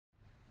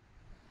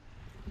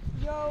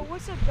So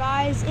what's up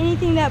guys,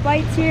 Anything That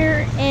Bites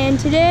here, and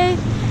today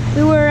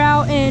we were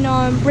out in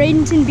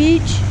Bradenton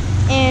Beach,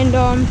 and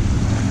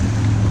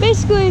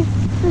basically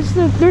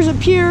there's a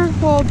pier,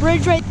 well, a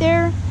bridge right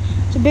there.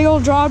 It's a big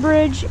old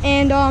drawbridge,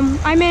 and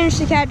I managed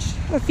to catch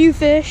a few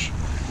fish.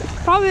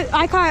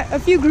 I caught a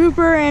few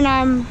grouper, and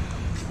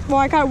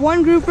I caught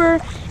one grouper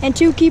and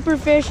two keeper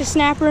fish, a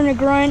snapper and a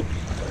grunt,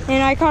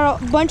 and I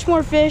caught a bunch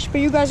more fish, but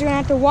you guys are gonna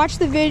have to watch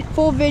the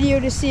full video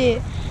to see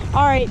it.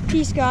 All right,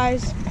 peace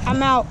guys,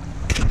 I'm out.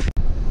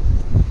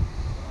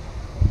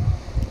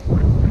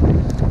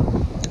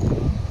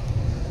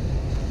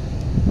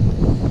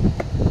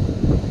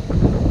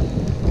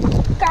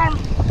 Got him.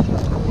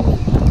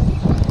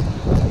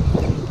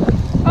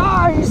 Oh,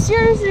 are you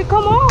serious? Did it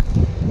come off?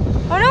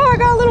 Oh no, I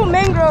got a little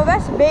mangrove.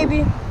 That's a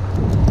baby.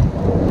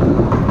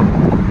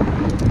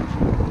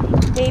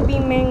 Baby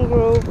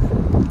mangrove.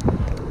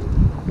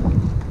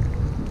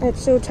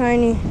 That's so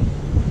tiny.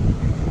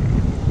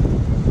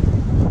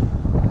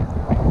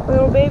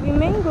 Little baby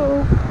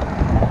mangrove.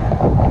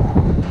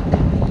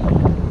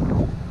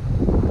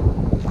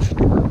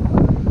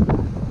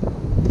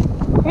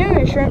 Here we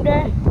go, shrimp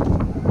day.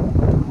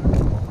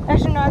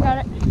 Actually, no, I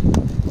got it.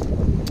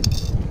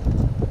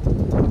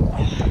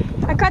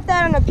 I caught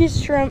that on a piece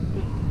of shrimp.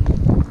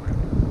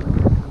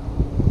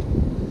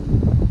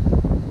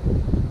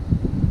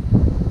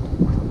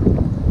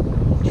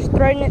 Just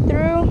threading it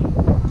through.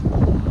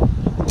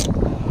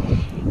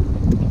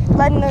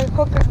 Letting the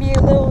hooker be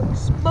a little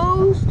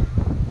exposed.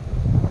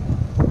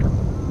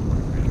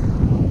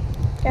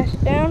 Cast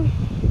it down.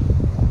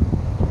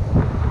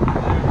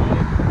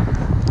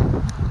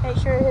 Make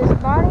sure it hits the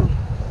bottom.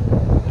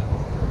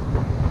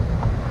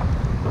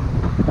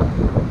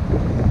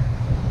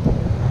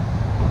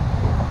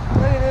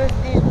 Look at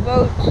these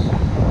boats.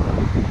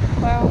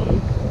 Wow.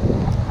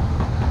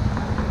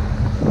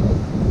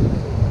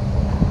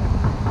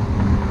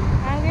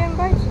 I'm getting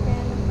bites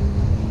again.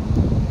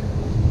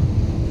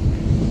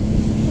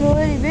 Little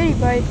itty bitty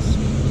bites.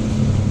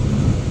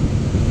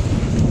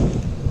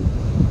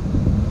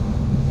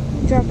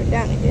 Drop it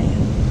down again.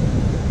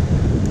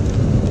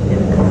 There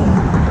we go.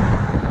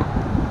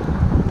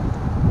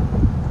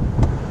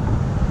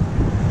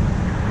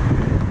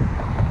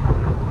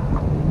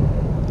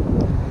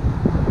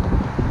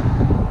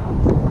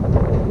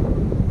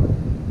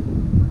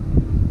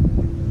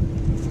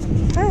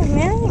 Oh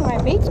man, I think my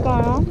bait's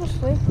gone,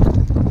 honestly.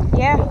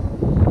 Yeah,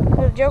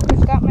 the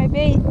joker's got my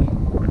bait.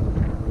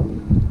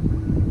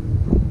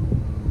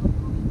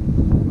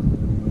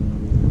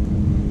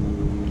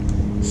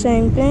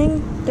 Same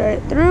thing, thread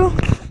it through.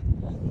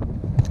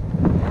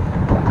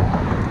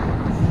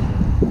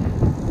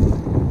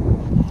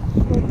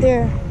 Right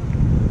there,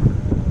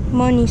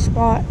 money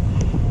spot.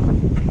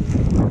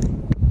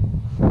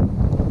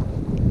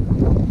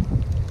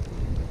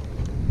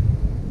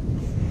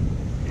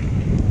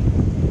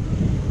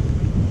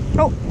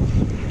 Oh,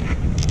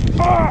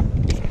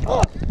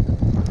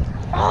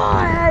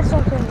 I had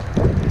something.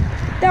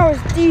 That was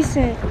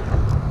decent. I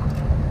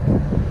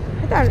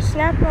thought it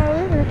snapped my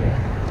liver.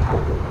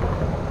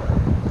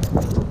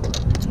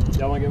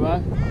 Y'all wanna get by?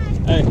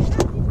 Hey.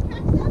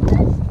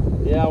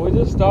 Yeah, we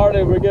just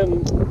started. We're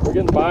getting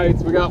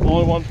bites. We got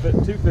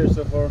two fish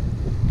so far.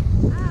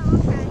 Oh,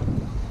 okay.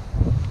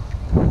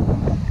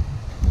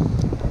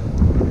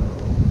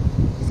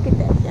 Let's get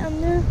that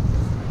down there.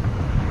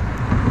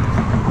 Thank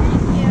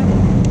you.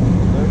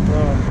 No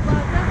problem.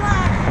 Well, good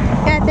luck.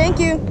 Yeah, thank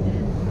you.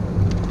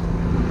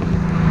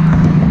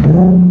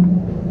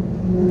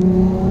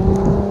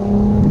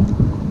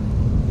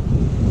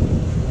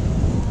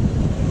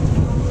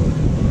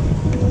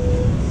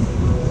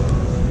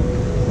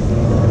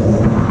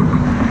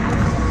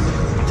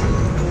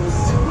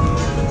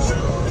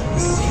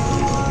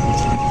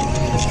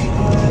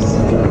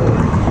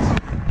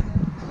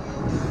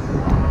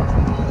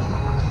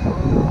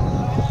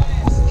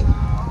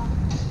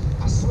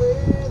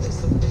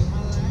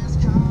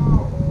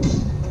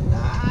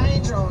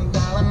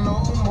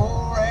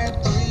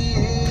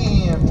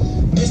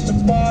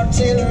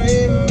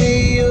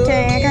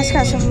 Dang, I guess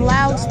got some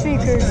loud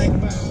speakers.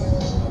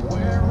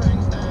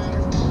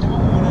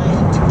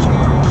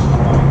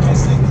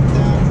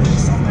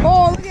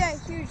 Oh, look at that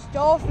huge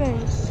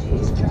dolphins.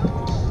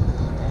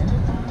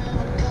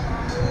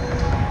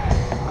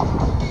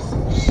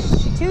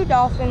 Two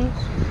dolphins.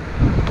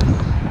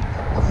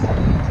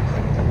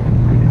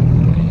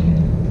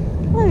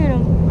 Look at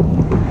them.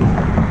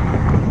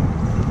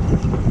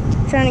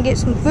 Trying to get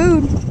some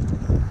food.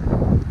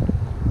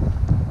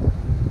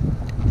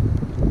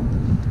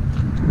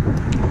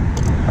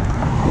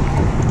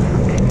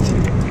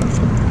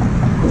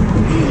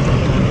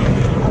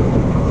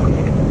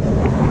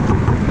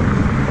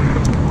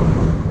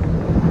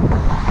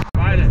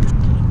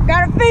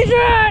 Got a fish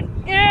on!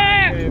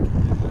 Yeah!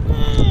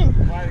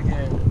 Fight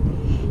again.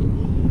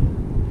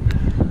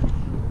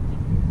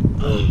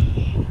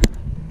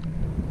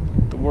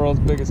 The world's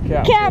biggest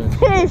catfish.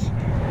 Catfish!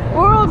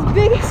 World's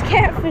biggest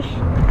catfish.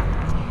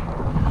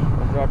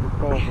 Drop your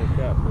pole for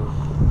catfish.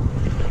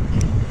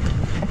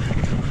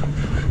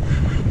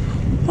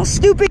 A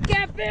stupid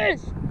catfish!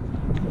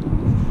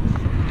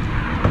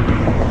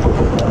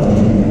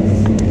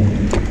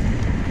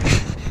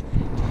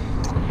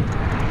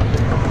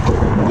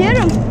 Get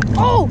him!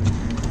 Oh!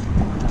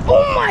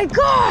 Oh my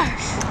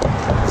gosh!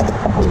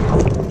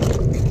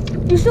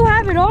 You still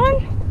have it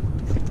on?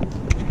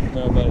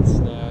 No, but it's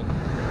snagged.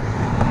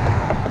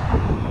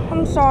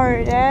 I'm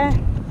sorry, Dad.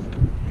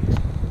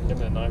 Give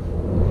me a knife.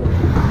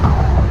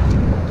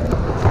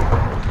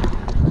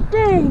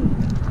 Dang.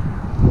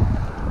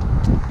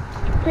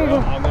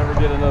 Well, I'll never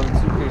get another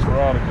 2-piece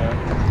rod again.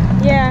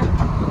 Yeah.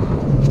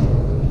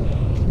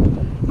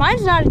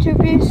 Mine's not a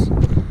 2-piece.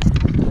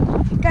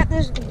 Got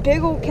this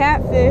big old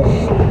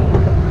catfish.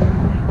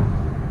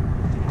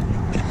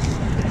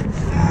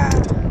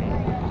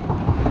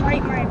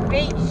 Right my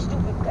face,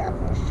 stupid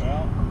catfish.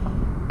 Yeah.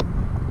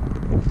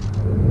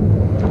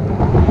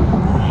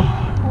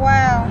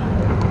 Wow.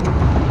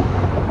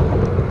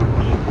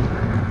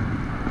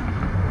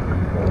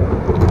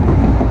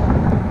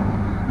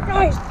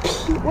 Nice.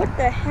 What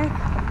the heck?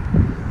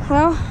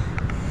 Well,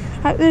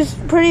 that was a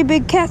pretty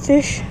big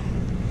catfish.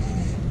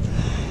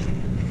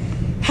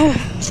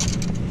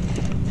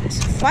 It's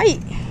a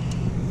fight.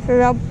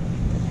 Well,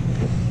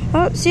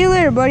 see you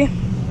later, buddy.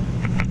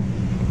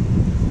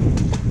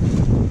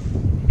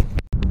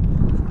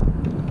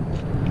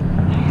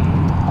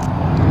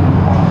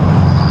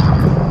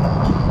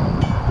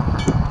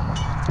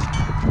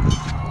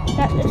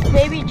 Got this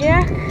baby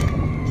jack.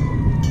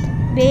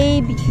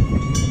 Baby.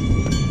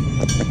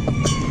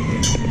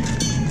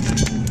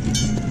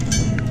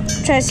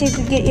 Try to see if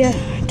we can get you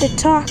to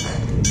talk.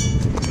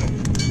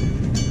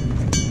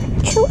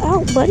 Chill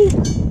out, buddy.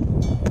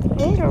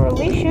 I need to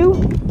release you.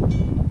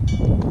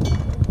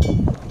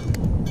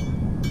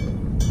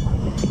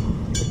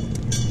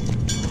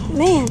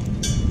 Man.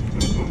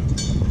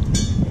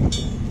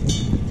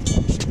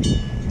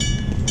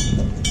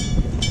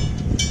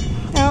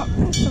 Oh,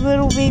 that's a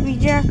little baby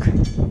Jack.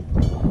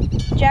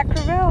 Jack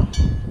Crevel.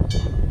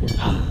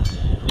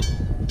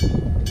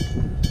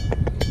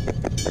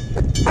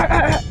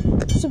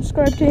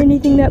 Subscribe to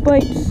Anything That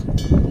Bites.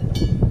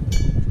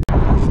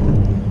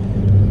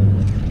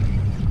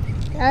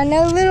 Got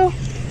another little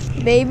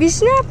baby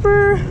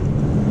snapper.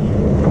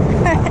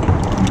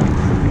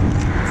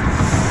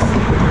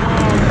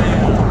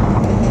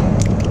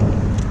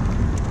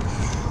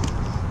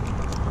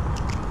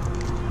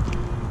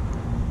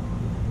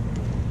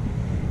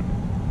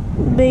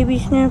 Baby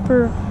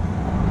snapper.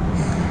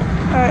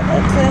 Alright,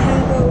 let's let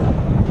him go.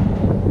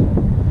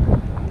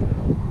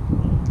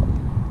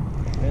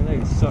 Man, they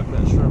can suck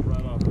that shrimp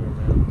right off there,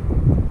 man.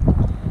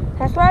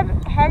 That's why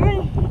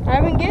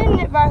I've been getting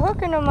it by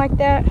hooking them like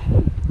that.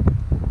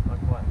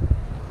 Like what?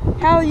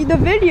 How the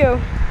video.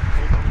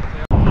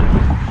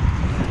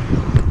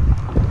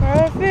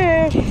 Another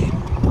fish.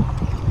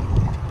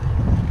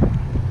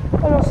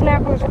 Little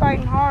snapper's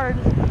fighting hard.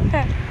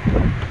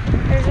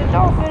 There's the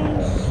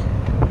dolphins.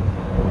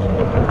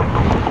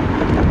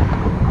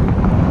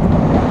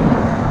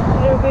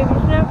 Little baby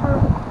snapper.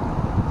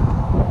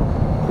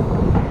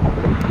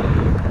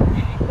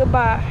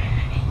 Goodbye.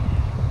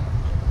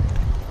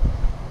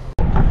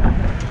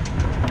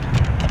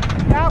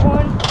 Got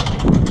one.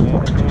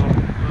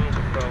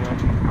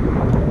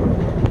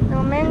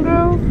 Little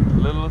mangrove.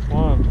 Littlest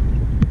one.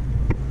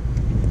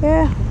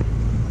 Yeah.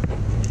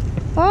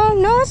 Oh,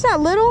 no, it's not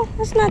little.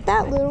 It's not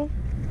that little.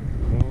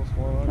 Littlest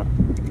one.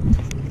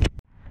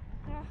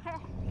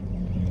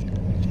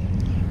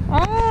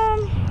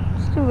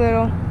 It's too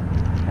little.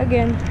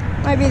 Again,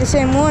 might be the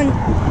same one.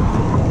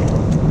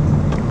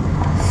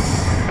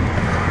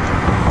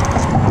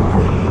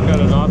 Got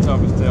a knot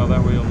off his tail,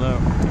 that way you'll know.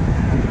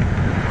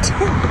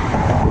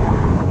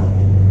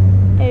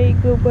 There you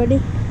go,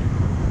 buddy.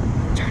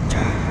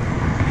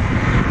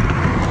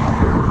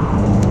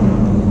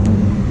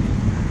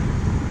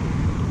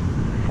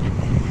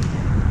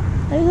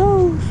 There he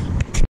goes.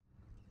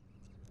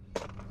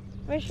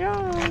 Fish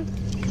on.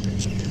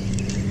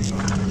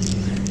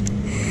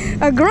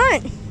 A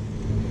grunt.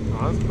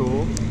 Oh, that's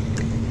cool.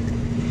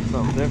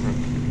 Something different.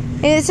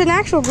 And it's an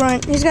actual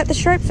grunt. He's got the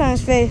stripes on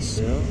his face.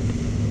 Yeah.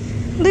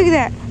 Look at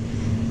that.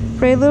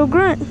 Pretty little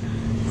grunt. Go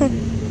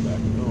back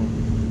home.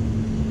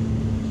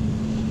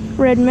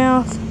 Red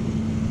mouth.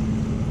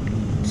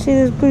 See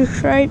those blue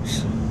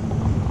stripes?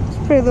 It's a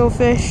pretty little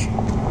fish.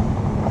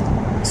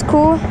 It's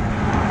cool.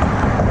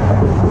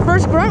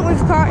 First grunt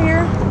we've caught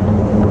here.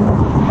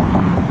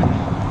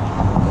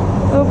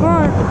 Little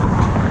grunt.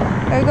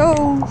 There it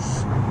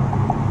goes.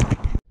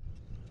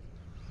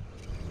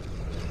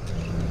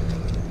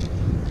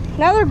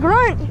 Another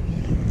grunt.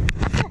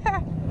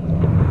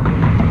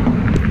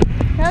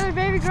 Another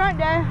baby grunt,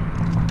 Dad.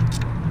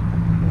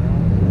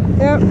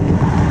 Yep.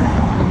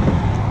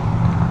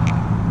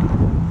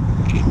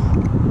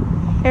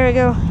 There we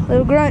go.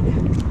 Little grunt.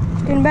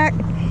 Getting back.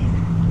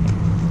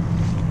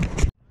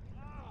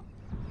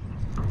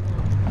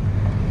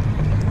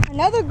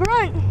 Another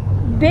grunt.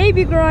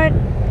 Baby grunt.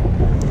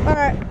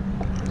 Alright.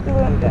 Let's go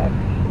on back.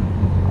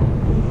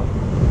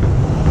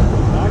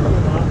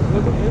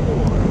 Look at the other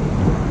one.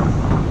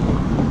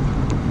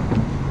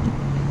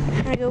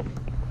 Nope.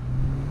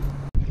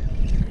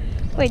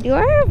 Wait, do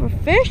I have a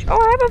fish? Oh,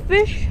 I have a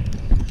fish.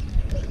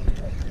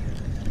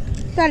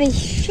 Got a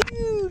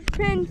huge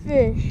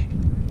pinfish.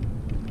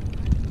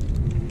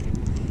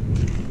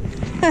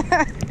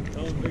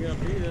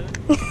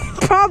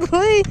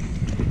 Probably.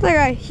 It's like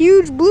a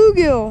huge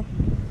bluegill.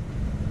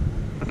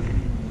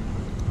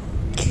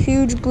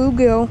 Huge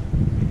bluegill.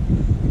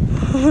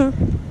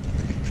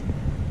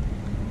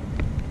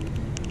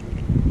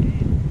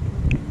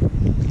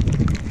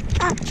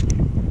 Ah.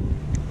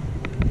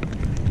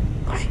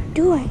 What are you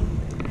doing?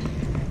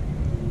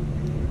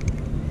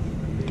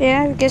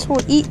 Yeah, I guess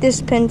we'll eat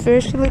this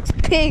pinfish. It looks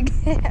big.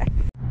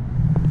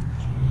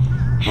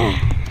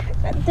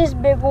 Got this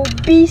big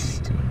old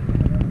beast.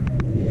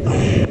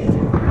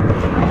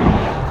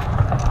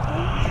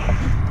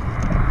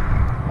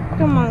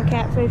 Come on,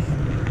 catfish.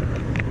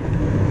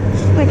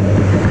 Like,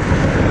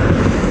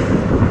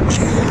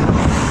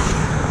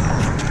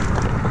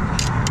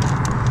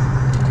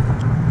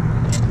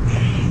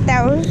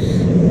 that was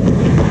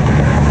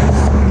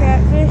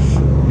catfish.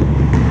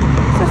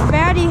 It's a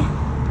fatty.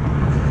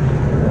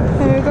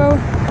 There we go.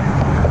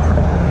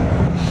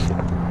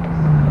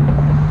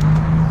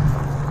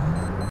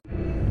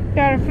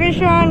 Got a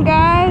fish on,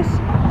 guys.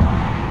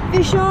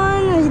 Fish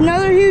on. There's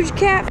another huge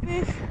catfish.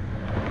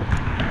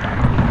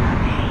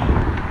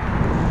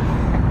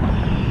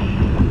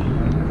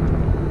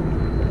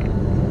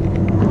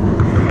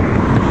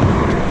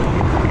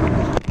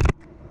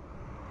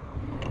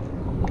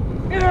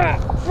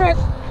 Frick.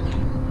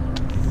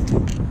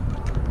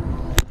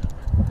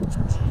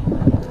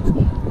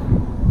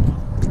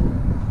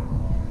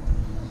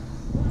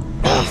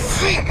 Oh,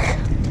 frick.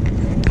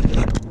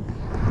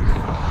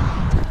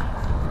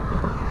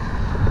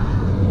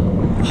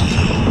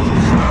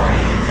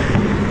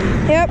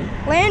 Yep,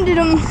 landed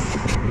him. This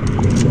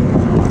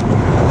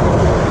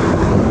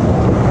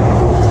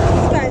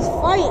guy's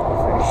fighting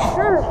for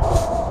sure.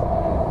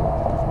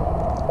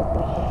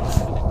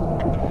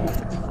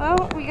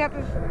 Oh, we got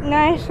this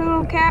nice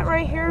little cat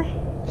right here.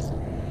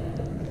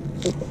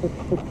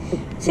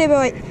 Say about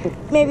like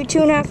maybe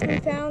 2.5, 3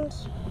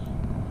 pounds.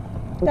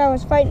 That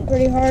was fighting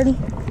pretty hard.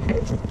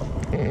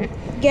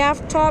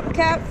 Gaff top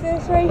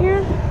catfish right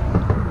here.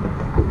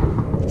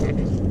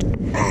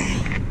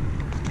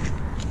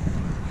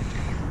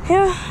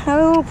 Yeah, a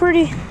little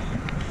pretty.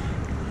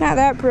 Not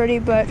that pretty,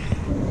 but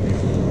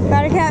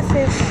got a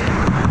catfish.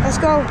 Let's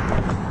go.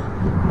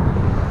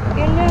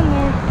 Getting in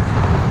there.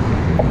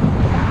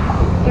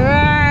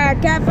 Ah,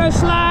 catfish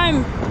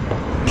slime.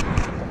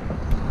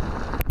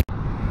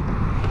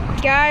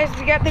 Guys,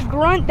 we got the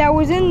grunt that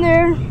was in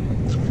there.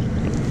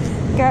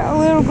 Got a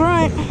little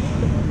grunt.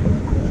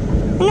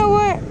 You know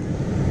what?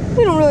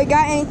 We don't really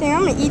got anything.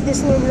 I'm gonna eat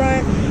this little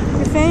grunt.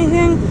 If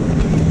anything,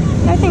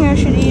 I think I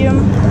should eat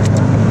him.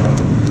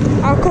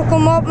 I'll cook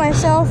them up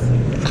myself.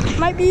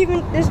 Might be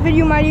even, this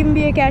video might even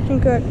be a catch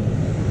and cook.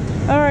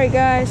 Alright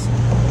guys.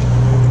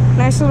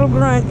 Nice little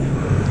grunt.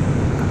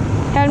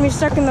 Had me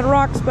stuck in the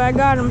rocks, but I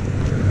got him.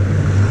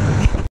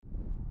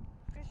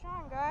 Fish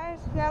on, guys.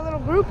 Got a little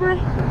grouper.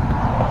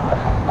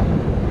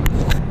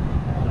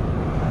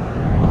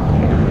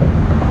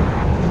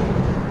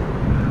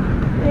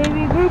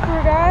 Baby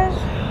grouper, guys.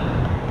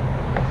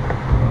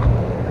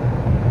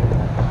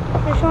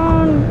 Fish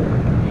on.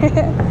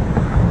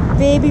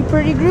 Baby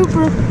pretty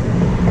grouper.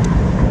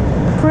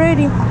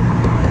 Pretty.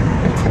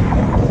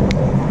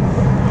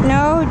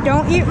 No,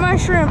 don't eat my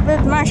shrimp.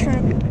 It's my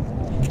shrimp.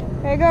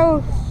 There it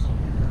goes.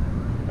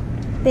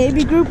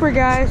 Baby grouper,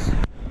 guys.